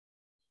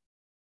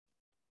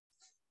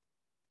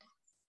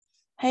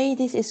Hey,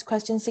 this is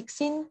question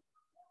 16.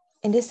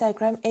 In this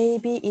diagram,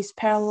 AB is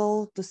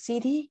parallel to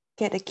CD.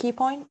 Get a key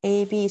point.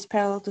 AB is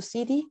parallel to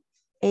CD.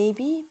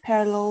 AB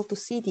parallel to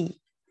CD.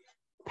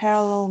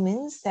 Parallel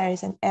means there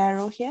is an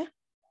arrow here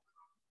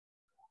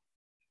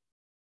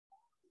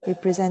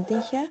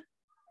representing here,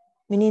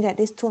 meaning that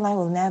these two lines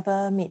will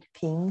never meet,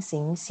 平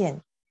行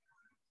线.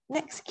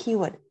 Next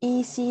keyword,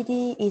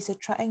 ECD is a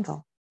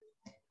triangle.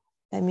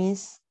 That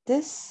means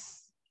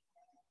this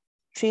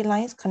three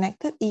lines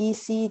connected,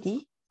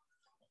 ECD,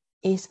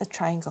 is a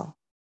triangle.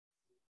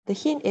 The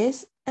hint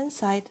is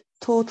inside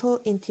total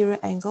interior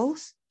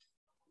angles,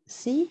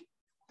 C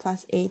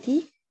plus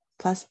 80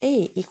 plus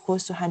A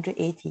equals to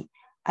 180.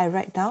 I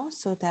write down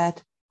so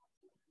that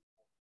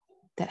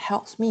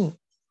helps me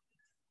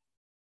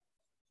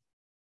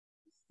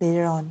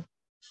later on.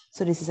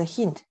 So this is a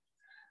hint.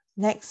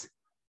 Next,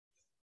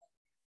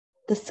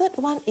 the third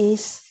one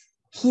is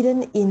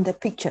hidden in the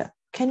picture.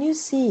 Can you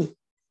see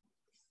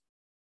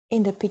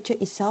in the picture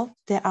itself,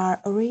 there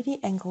are already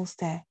angles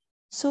there.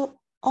 So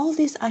all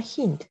these are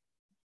hint,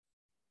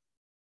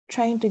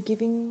 trying to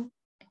giving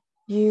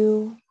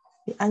you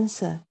the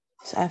answer.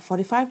 So I have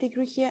 45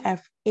 degree here, I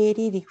have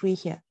 80 degree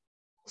here.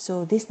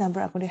 So this number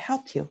are going to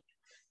help you.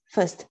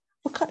 First,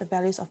 look at the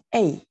values of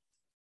A.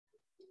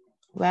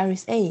 Where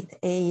is A? The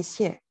A is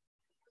here.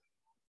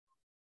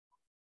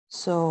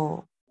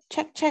 So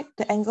check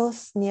the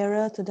angles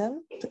nearer to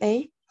them, to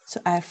A. So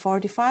I have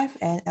 45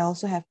 and I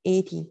also have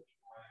 80.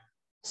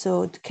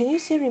 So can you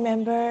still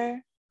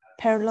remember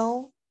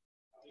parallel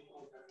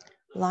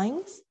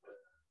lines?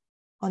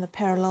 On the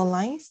parallel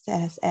lines, that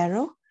has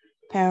arrow,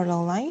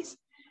 parallel lines,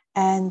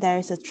 and there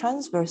is a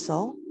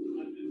transversal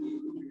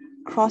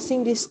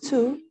crossing these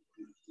two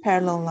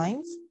parallel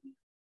lines.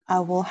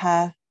 I will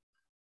have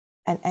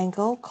an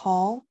angle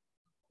called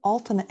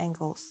alternate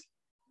angles.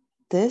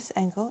 This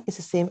angle is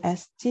the same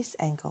as this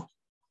angle,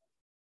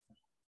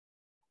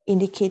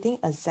 indicating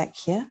a Z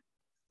here.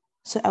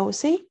 So I would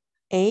say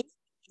A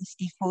is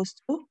equals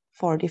to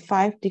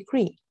 45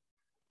 degree.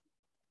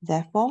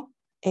 Therefore,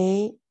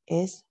 A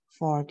is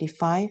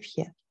 45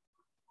 here.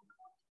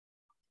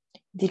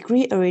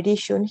 Degree already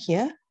shown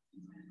here,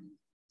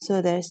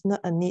 so there is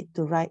not a need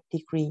to write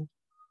degree.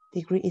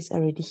 Degree is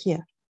already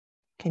here.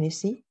 Can you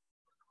see?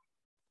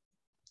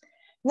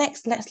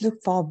 Next, let's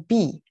look for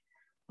B.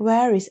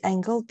 Where is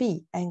angle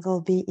B?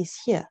 Angle B is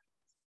here.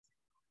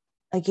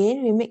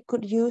 Again, we make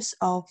good use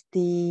of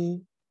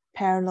the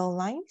parallel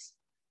lines,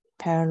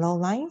 parallel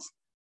lines,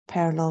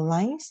 parallel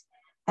lines,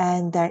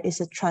 and there is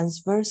a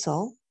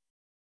transversal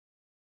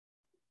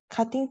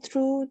cutting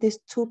through these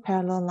two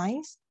parallel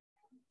lines.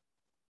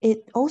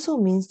 It also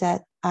means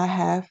that I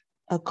have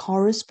a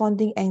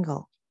corresponding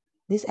angle.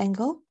 This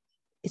angle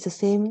is the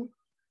same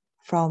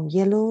from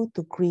yellow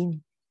to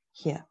green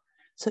here.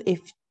 So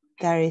if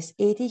there is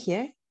 80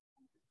 here,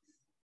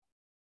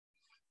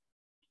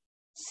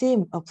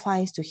 same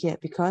applies to here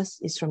because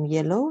it's from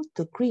yellow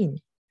to green,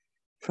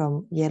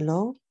 from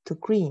yellow to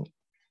green.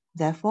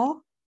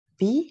 Therefore,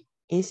 B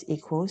is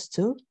equals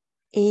to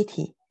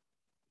 80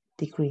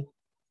 degree.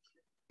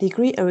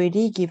 Degree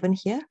already given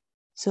here,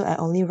 so I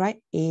only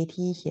write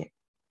 80 here.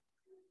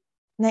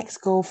 Next,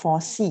 go for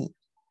C.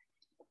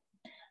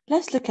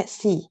 Let's look at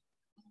C.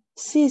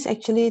 C is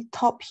actually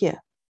top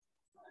here,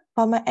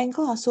 but my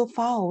angles are so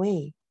far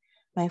away.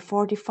 My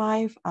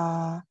 45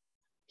 are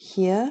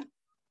here,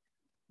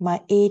 my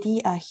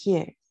 80 are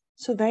here,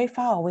 so very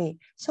far away.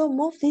 So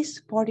move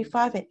this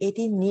 45 and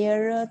 80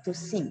 nearer to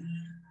C.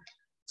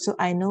 So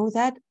I know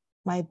that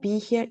my B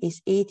here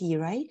is 80,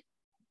 right?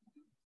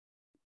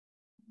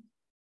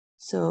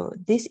 So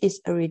this is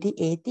already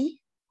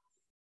 80.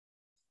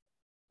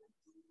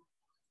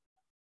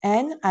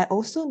 And I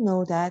also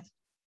know that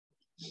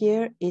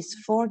here is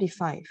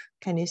 45.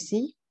 Can you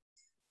see?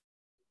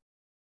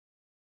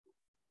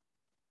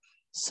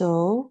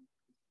 So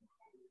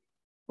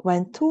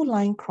when two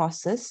lines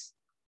crosses,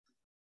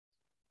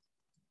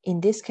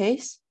 in this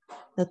case,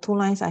 the two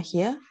lines are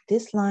here.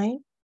 This line,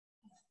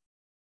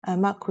 I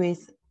mark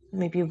with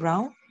maybe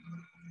brown,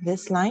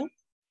 this line,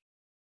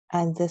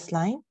 and this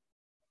line.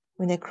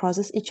 When they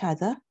crosses each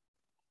other,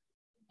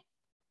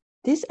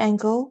 this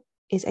angle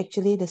is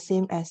actually the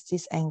same as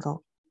this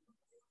angle.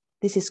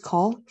 This is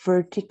called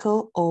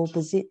vertical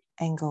opposite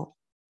angle.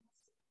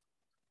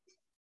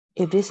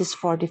 If this is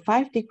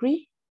 45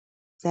 degree,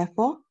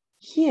 therefore,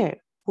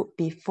 here would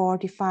be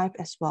 45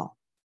 as well.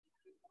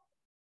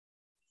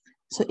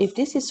 So if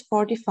this is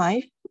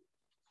 45,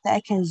 then I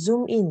can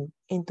zoom in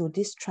into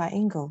this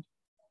triangle,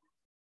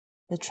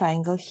 the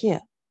triangle here.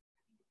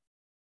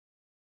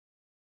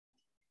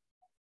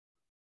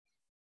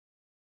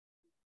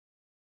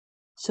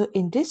 So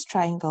in this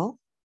triangle,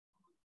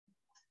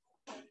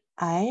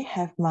 I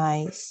have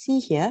my C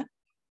here,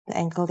 the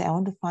angle that I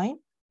want to find.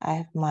 I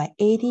have my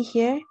 80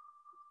 here,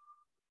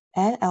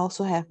 and I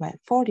also have my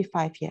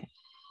 45 here.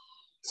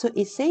 So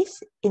it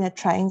says in a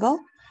triangle,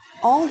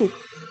 all the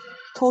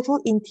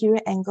total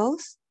interior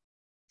angles,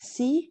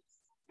 C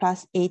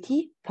plus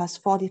 80 plus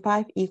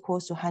 45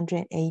 equals to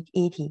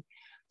 180.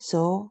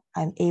 So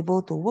I'm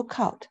able to work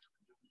out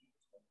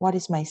What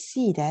is my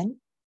C then?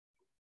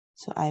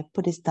 So I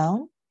put this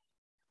down.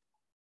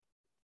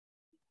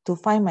 To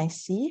find my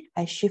C,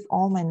 I shift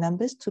all my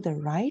numbers to the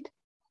right.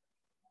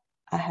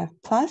 I have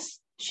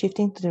plus,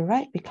 shifting to the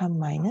right become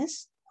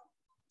minus.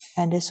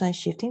 And this one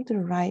shifting to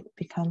the right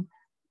become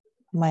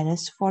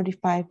minus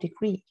 45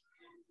 degrees.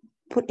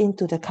 Put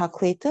into the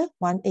calculator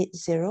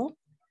 180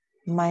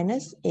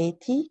 minus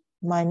 80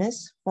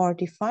 minus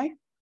 45.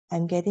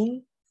 I'm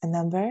getting a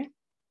number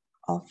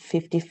of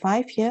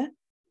 55 here,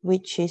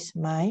 which is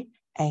my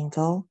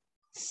angle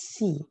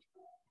C.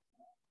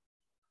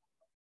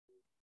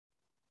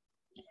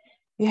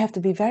 You have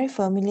to be very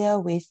familiar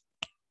with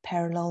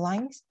parallel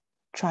lines,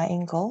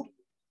 triangle,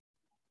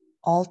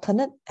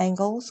 alternate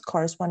angles,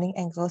 corresponding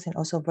angles, and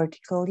also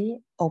vertically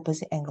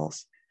opposite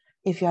angles.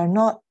 If you are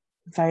not,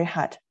 very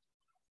hard.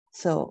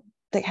 So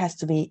that has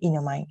to be in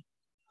your mind.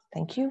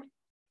 Thank you.